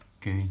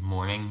Good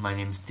morning, my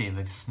name is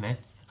David Smith.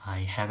 I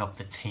head up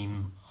the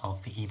team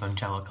of the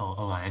Evangelical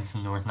Alliance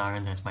in Northern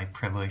Ireland. It's my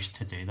privilege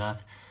to do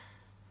that.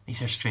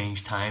 These are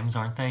strange times,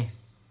 aren't they?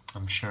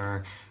 I'm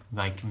sure,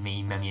 like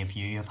me, many of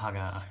you have had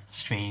a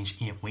strange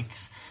 8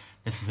 weeks.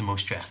 This is the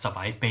most dressed up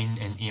I've been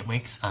in 8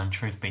 weeks, and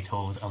truth be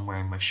told, I'm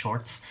wearing my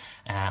shorts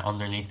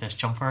underneath this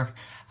jumper.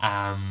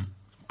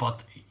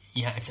 But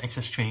yeah, it's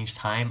a strange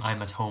time.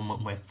 I'm at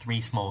home with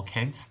 3 small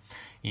kids,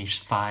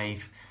 aged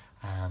 5,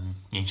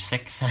 age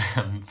 6,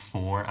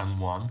 4 and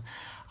 1,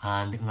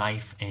 and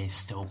life is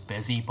still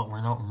busy, but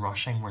we're not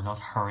rushing, we're not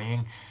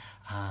hurrying,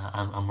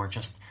 and we're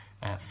just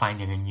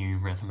finding a new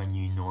rhythm, a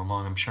new normal,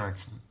 and I'm sure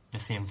it's the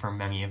same for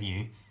many of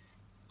you.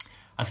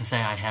 As I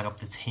say, I head up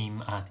the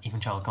team at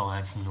Evangelical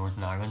Alliance in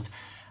Northern Ireland.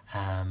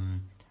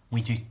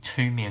 We do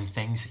 2 main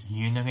things: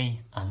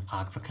 unity and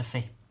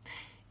advocacy.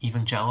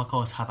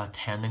 Evangelicals have a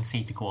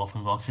tendency to go off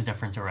in lots of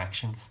different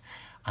directions,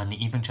 and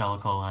the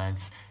Evangelical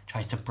Alliance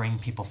tries to bring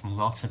people from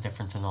lots of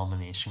different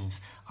denominations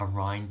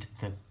around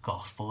the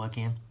gospel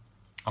again,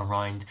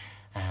 around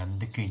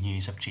the good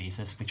news of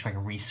Jesus. We try to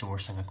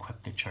resource and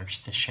equip the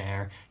church to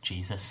share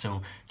Jesus.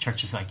 So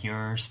churches like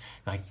yours,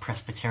 like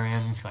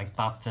Presbyterians, like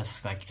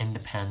Baptists, like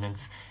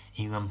Independents,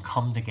 Elam,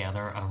 come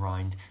together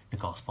around the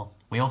gospel.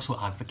 We also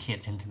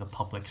advocate into the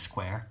public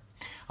square,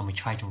 and we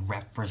try to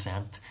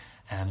represent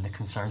the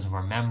concerns of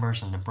our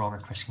members and the broader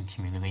Christian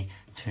community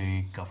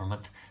to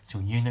government. So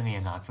unity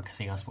and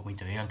advocacy, that's what we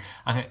do.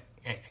 And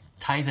it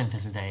ties into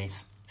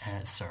today's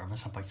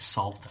service about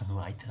salt and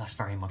light. That's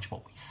very much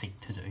what we seek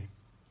to do.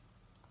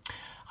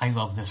 I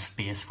love this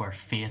space where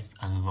faith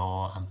and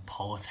law and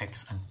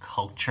politics and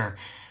culture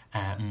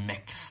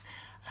mix.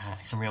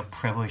 It's a real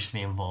privilege to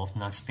be involved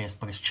in that space,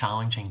 but it's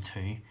challenging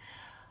too.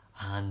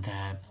 And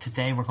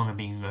today we're going to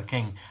be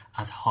looking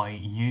at how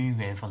you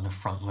live on the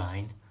front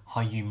line,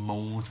 how you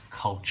mould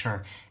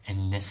culture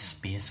in this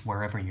space,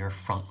 wherever your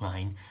front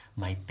line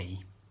might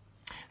be.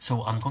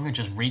 So I'm going to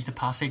just read the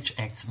passage.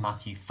 It's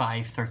Matthew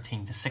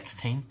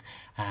 5:13-16.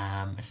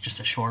 It's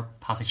just a short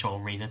passage, so I'll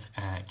read it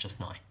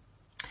just now.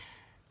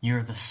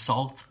 You're the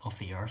salt of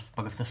the earth,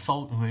 but if the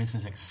salt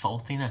loses its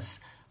saltiness,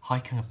 how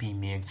can it be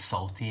made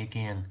salty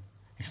again?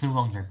 It's no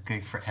longer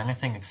good for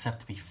anything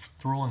except to be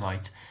thrown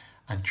out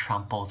and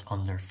trampled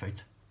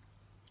underfoot.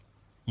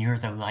 You're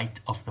the light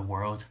of the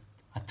world.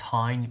 A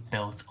town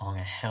built on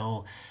a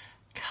hill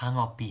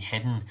cannot be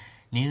hidden.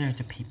 Neither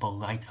do people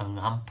light a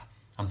lamp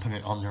and put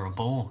it under a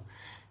bowl.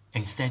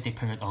 Instead, they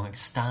put it on its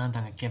stand,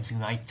 and it gives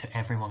light to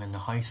everyone in the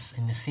house.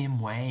 In the same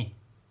way,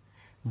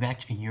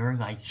 let your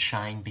light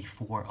shine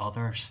before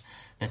others,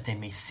 that they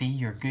may see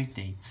your good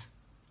deeds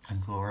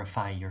and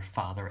glorify your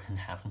Father in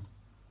heaven.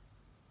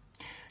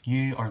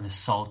 You are the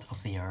salt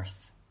of the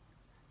earth.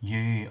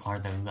 You are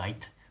the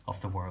light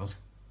of the world.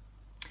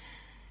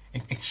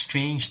 It's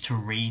strange to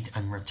read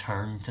and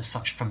return to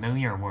such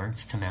familiar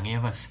words to many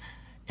of us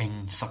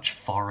in such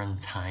foreign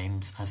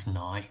times as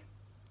now.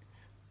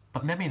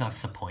 But maybe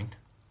that's the point.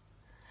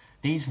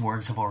 These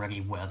words have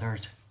already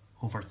weathered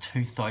over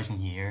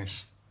 2,000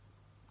 years,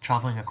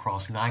 travelling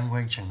across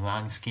language and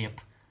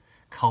landscape,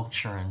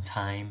 culture and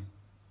time.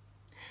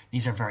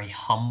 These are very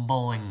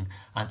humble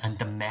and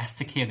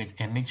domesticated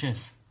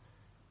images.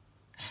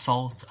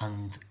 Salt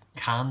and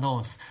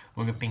candles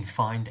would have been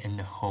found in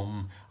the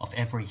home of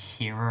every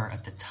hearer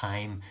at the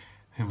time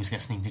who was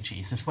listening to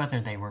Jesus, whether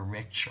they were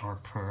rich or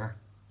poor.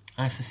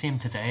 And it's the same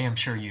today. I'm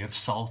sure you have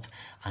salt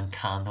and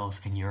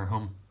candles in your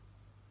home.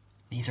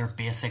 These are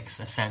basics,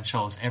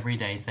 essentials,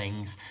 everyday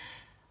things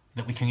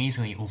that we can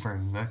easily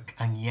overlook,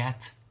 and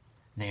yet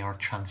they are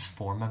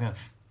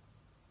transformative.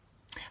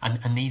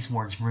 And these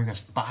words bring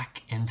us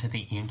back into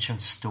the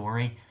ancient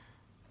story,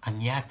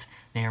 and yet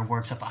they are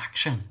words of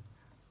action,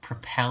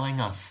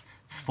 propelling us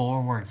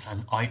forwards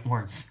and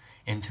outwards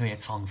into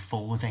its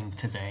unfolding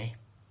today.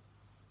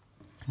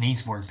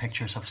 These word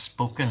pictures have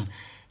spoken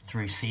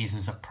through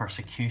seasons of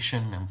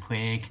persecution and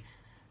plague,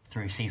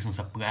 through seasons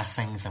of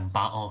blessings and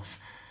battles.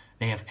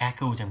 They have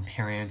echoed in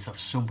periods of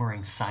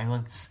sobering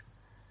silence,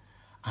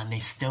 and they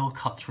still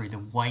cut through the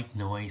white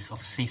noise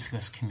of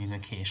ceaseless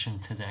communication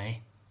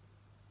today.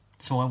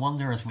 So I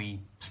wonder, as we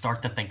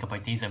start to think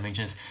about these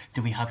images,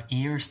 do we have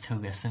ears to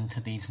listen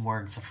to these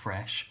words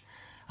afresh,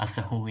 as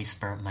the Holy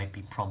Spirit might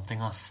be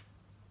prompting us?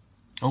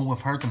 Oh, we've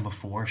heard them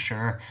before,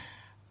 sure,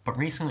 but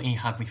recently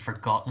have we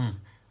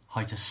forgotten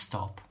how to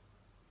stop,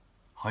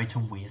 how to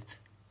wait,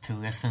 to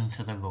listen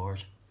to the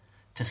Lord,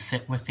 to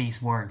sit with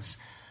these words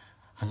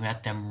and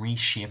let them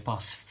reshape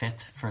us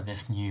fit for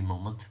this new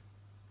moment?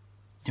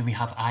 Do we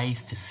have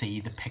eyes to see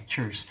the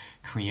pictures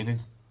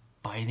created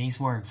by these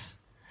words?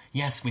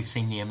 Yes, we've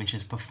seen the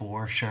images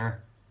before,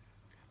 sure,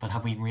 but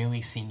have we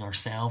really seen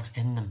ourselves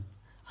in them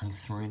and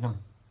through them?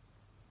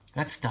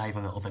 Let's dive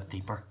a little bit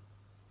deeper.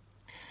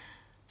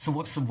 So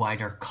what's the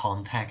wider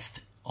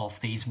context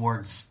of these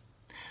words?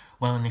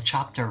 Well, in the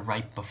chapter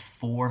right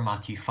before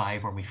Matthew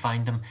 5 where we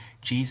find them,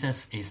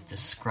 Jesus is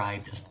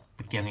described as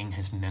beginning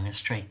his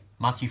ministry.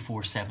 Matthew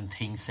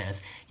 4:17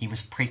 says he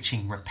was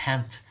preaching,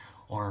 repent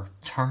or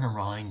turn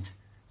around,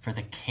 for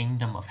the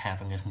kingdom of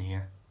heaven is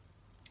near.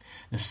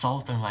 The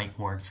salt and light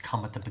words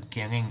come at the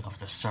beginning of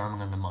the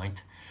Sermon on the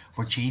Mount,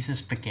 where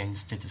Jesus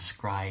begins to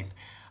describe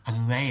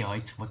and lay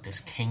out what this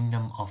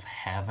kingdom of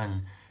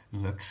heaven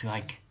looks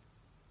like.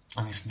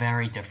 And it's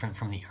very different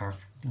from the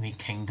earthly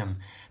kingdom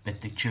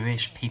that the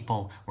Jewish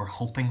people were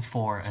hoping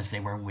for as they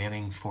were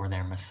waiting for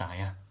their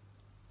Messiah.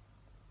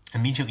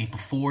 Immediately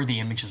before the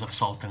images of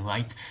salt and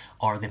light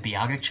are the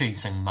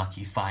Beatitudes in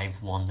Matthew 5,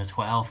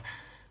 1-12.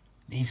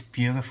 These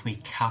beautifully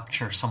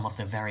capture some of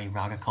the very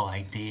radical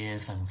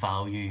ideas and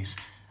values,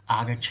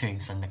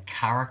 attitudes and the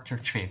character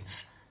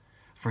traits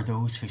for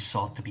those who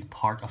sought to be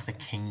part of the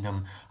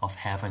kingdom of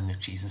heaven that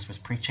Jesus was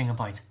preaching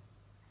about.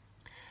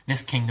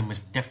 This kingdom was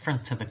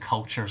different to the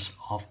cultures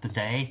of the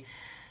day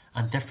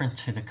and different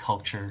to the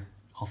culture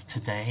of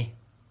today.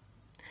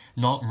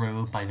 Not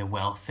ruled by the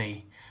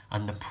wealthy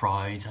and the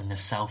proud and the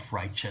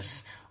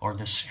self-righteous or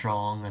the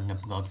strong and the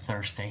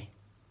bloodthirsty.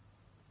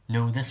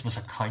 No, this was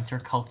a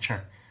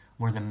counterculture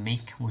where the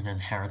meek would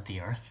inherit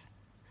the earth.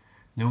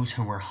 Those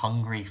who were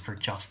hungry for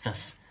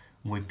justice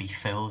would be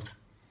filled,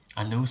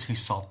 and those who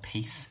sought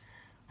peace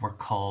were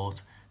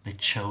called the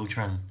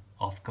children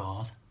of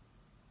God.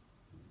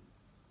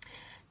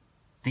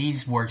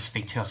 These words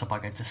speak to us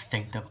about a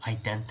distinctive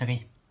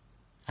identity.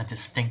 A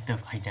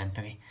distinctive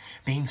identity.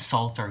 Being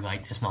salt or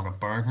light is not a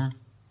burden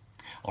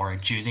or a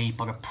duty,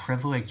 but a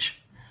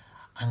privilege,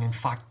 and in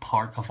fact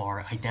part of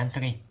our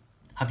identity.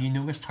 Have you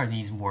noticed how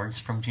these words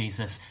from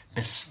Jesus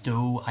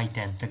bestow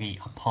identity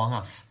upon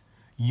us?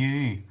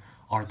 You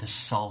are the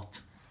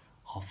salt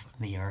of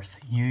the earth.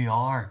 You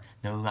are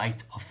the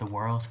light of the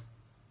world.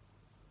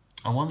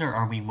 I wonder,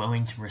 are we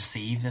willing to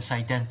receive this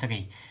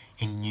identity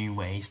in new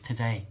ways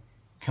today?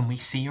 Can we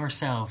see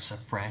ourselves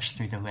afresh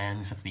through the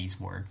lens of these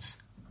words?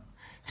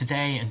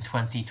 Today in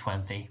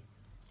 2020,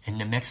 in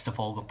the midst of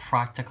all the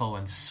practical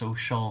and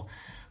social,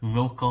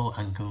 local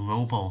and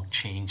global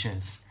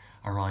changes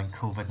around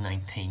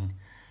COVID-19,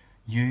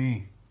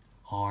 you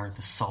are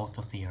the salt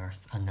of the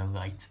earth and the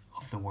light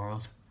of the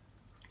world.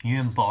 You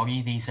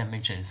embody these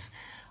images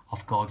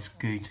of God's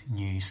good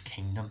news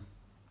kingdom.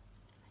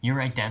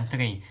 Your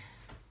identity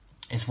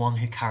is one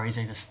who carries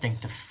a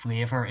distinctive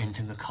flavour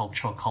into the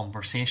cultural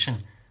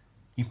conversation.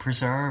 You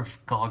preserve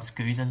God's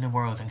good in the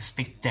world and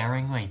speak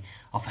daringly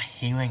of a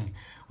healing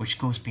which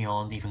goes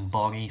beyond even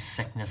body,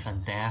 sickness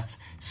and death,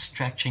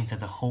 stretching to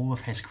the whole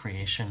of his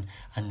creation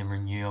and the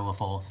renewal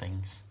of all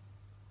things.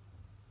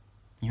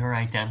 Your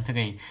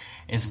identity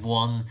is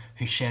one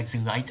who sheds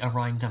light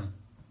around him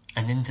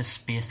and into the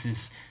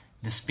spaces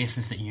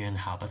that you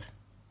inhabit.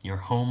 Your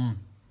home,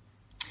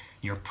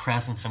 your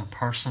presence in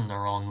person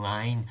or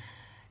online,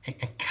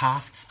 it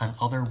casts an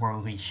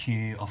otherworldly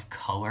hue of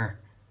colour.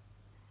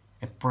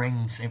 It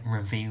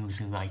reveals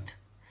light.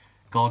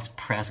 God's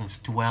presence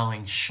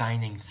dwelling,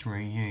 shining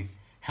through you,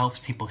 helps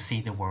people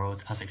see the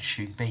world as it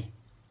should be,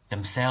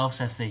 themselves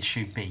as they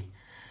should be,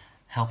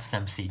 helps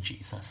them see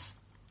Jesus.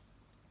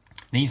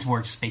 These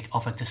words speak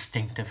of a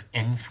distinctive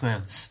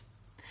influence.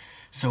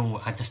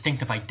 So a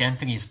distinctive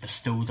identity is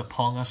bestowed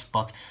upon us,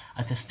 but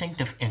a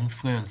distinctive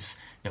influence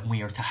that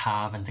we are to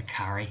have and to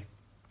carry.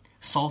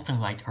 Salt and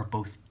light are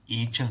both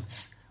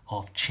agents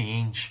of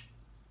change.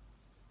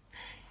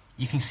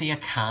 You can see a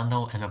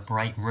candle in a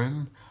bright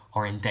room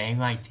or in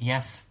daylight,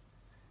 yes,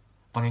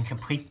 but in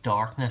complete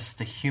darkness,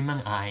 the human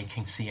eye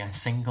can see a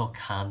single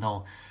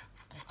candle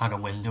at a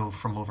window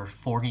from over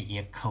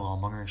 48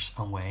 kilometers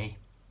away.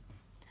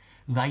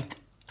 Light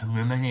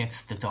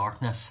illuminates the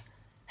darkness,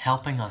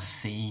 helping us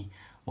see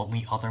what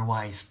we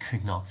otherwise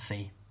could not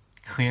see,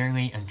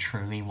 clearly and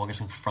truly what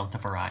is in front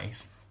of our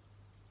eyes.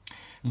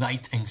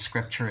 Light in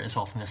Scripture is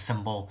often a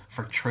symbol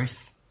for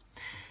truth.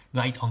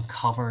 Light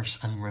uncovers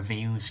and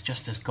reveals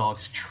just as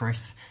God's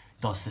truth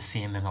does the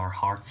same in our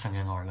hearts and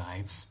in our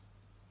lives.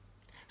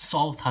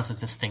 Salt has a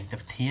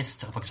distinctive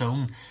taste of its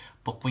own,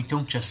 but we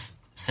don't just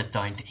sit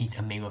down to eat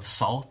a meal of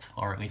salt,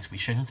 or at least we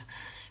shouldn't.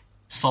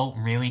 Salt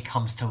really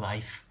comes to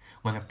life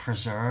when it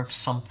preserves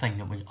something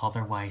that would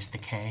otherwise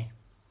decay,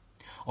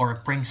 or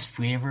it brings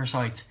flavours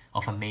out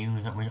of a meal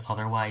that would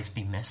otherwise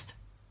be missed.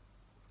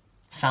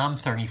 Psalm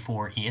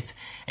 34:8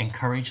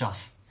 encourages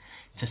us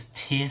to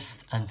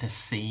taste and to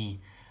see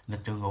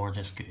that the Lord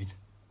is good.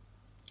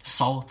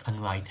 Salt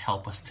and light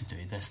help us to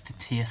do this, to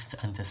taste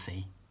and to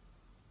see.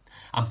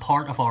 And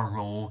part of our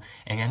role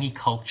in any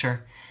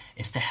culture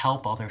is to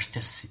help others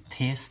to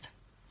taste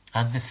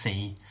and to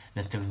see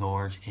that the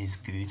Lord is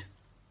good,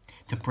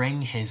 to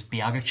bring his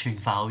beatitude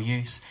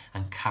values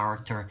and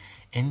character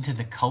into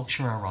the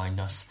culture around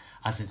us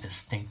as a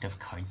distinctive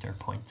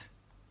counterpoint.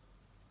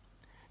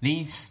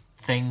 These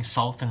things,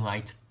 salt and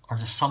light, are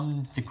to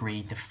some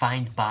degree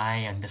defined by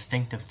and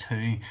distinctive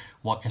to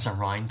what is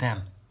around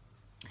them.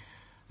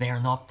 They are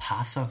not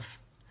passive.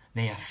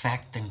 They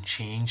affect and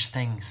change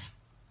things.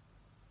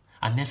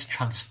 And this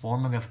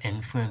transformative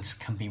influence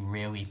can be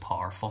really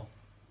powerful.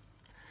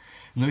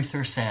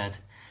 Luther said,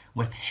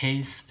 "With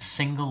his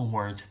single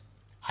word,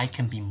 I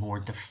can be more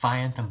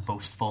defiant and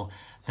boastful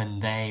than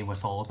they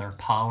with all their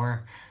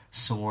power,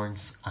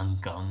 swords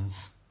and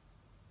guns."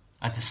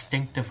 A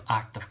distinctive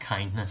act of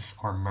kindness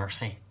or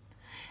mercy.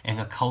 in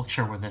a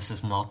culture where this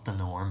is not the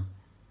norm,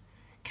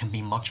 can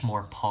be much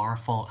more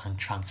powerful and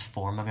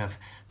transformative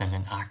than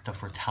an act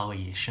of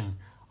retaliation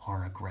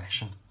or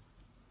aggression.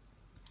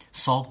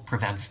 Salt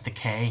prevents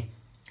decay.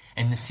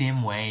 In the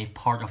same way,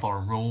 part of our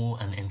role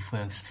and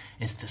influence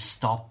is to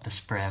stop the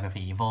spread of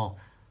evil,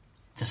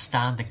 to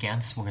stand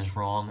against what is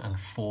wrong and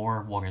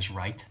for what is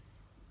right.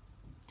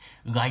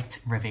 Light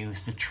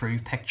reveals the true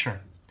picture.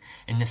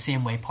 In the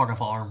same way, part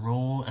of our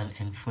role and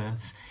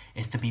influence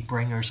is to be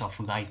bringers of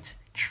light,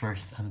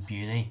 truth and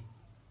beauty.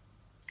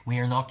 We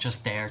are not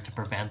just there to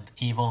prevent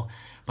evil,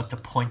 but to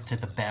point to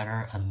the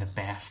better and the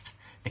best,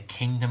 the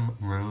kingdom,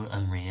 rule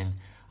and reign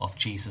of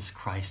Jesus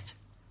Christ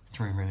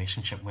through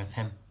relationship with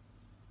him.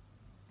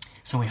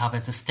 So we have a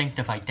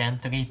distinctive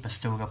identity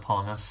bestowed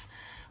upon us.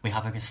 We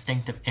have a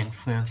distinctive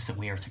influence that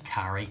we are to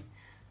carry.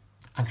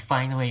 And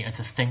finally, a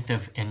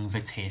distinctive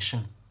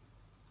invitation.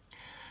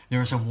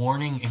 There is a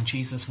warning in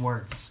Jesus'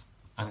 words,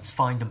 and it's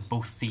found in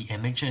both the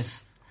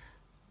images.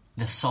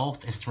 The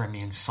salt is to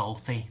remain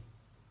salty,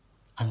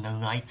 and the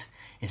light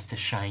is to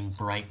shine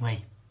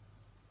brightly.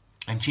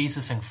 And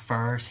Jesus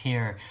infers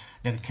here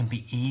that it can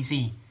be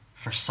easy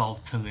for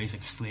salt to lose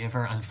its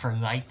flavour and for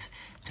light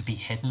to be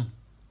hidden.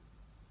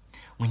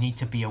 We need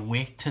to be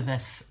awake to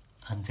this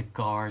and to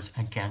guard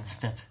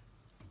against it.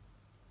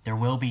 There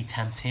will be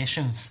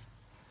temptations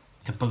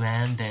to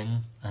blend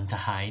in and to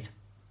hide,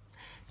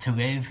 to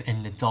live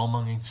in the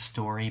dominant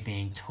story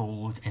being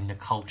told in the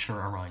culture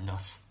around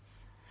us.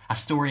 A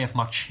story of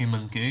much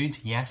human good,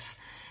 yes,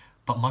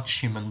 but much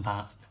human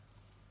bad.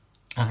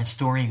 And a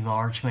story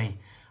largely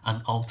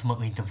and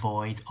ultimately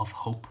devoid of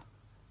hope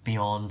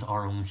beyond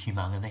our own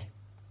humanity.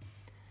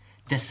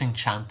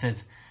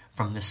 Disenchanted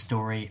from the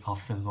story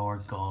of the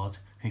Lord God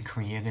who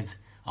created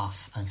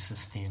us and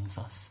sustains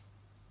us.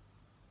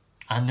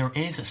 And there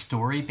is a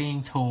story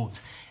being told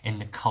in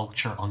the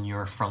culture on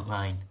your front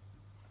line.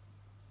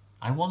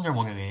 I wonder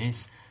what it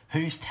is.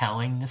 Who's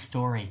telling the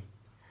story?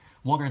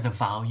 What are the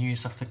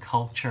values of the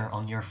culture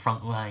on your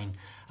front line,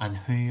 and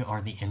who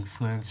are the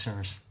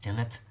influencers in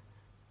it?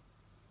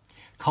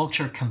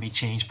 Culture can be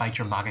changed by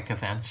dramatic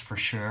events for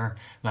sure,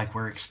 like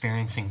we're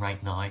experiencing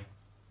right now.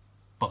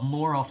 But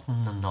more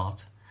often than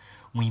not,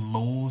 we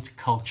mould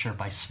culture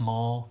by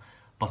small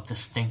but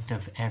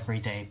distinctive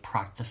everyday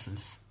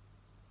practices.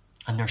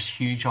 And there's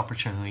huge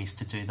opportunities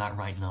to do that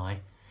right now,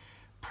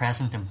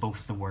 present in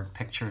both the word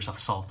pictures of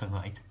salt and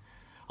light.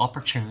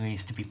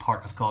 Opportunities to be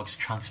part of God's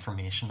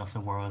transformation of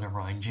the world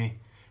around you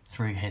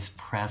through his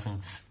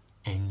presence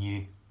in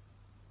you.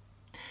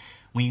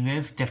 We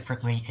live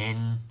differently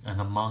in and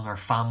among our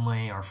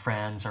family, our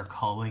friends, our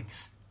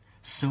colleagues,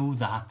 so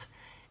that,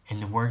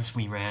 in the words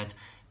we read,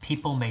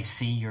 people may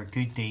see your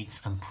good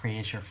deeds and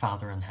praise your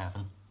Father in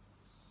heaven.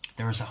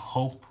 There is a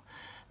hope,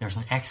 there's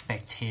an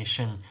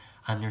expectation,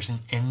 and there's an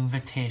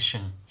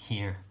invitation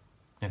here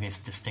that is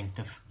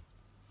distinctive.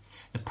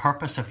 The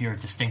purpose of your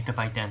distinctive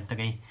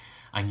identity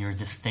and your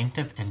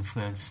distinctive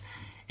influence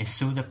is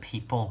so that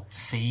people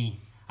see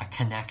a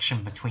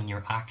connection between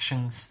your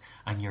actions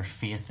and your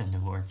faith in the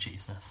Lord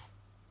Jesus.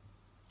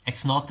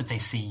 It's not that they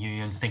see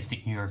you and think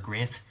that you are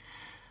great,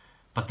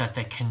 but that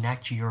they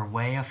connect your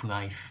way of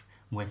life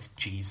with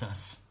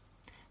Jesus.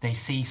 They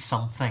see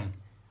something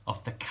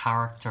of the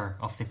character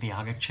of the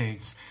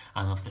Beatitudes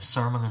and of the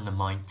Sermon on the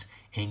Mount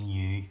in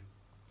you,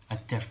 a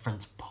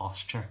different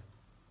posture.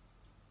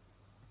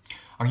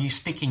 Are you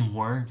speaking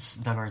words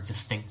that are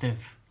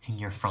distinctive in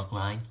your front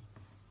line?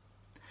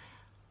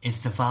 Is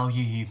the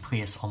value you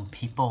place on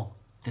people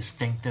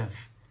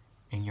distinctive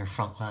in your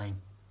front line?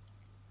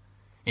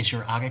 Is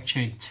your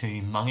attitude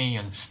to money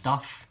and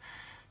stuff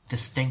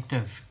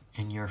distinctive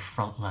in your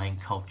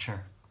frontline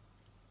culture?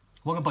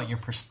 What about your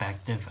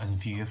perspective and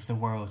view of the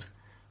world?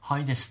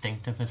 How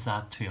distinctive is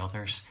that to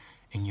others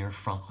in your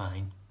front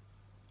line?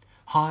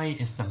 How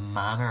is the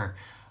manner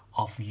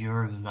of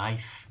your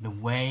life, the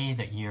way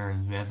that you're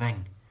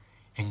living,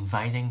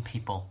 inviting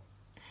people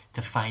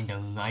to find a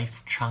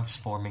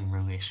life-transforming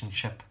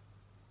relationship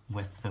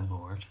with the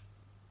Lord?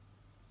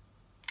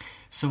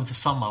 So to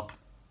sum up,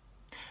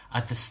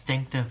 a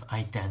distinctive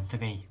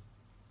identity,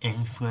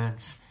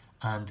 influence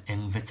and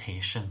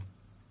invitation.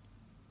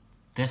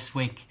 This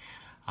week,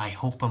 I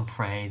hope and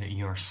pray that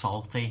you're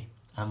salty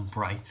and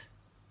bright,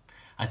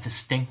 a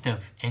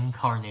distinctive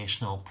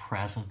incarnational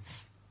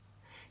presence,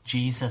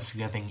 Jesus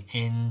living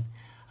in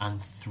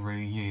and through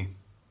you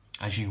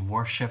as you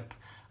worship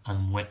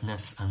and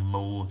witness and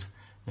mould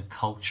the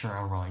culture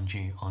around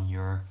you on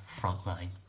your front line.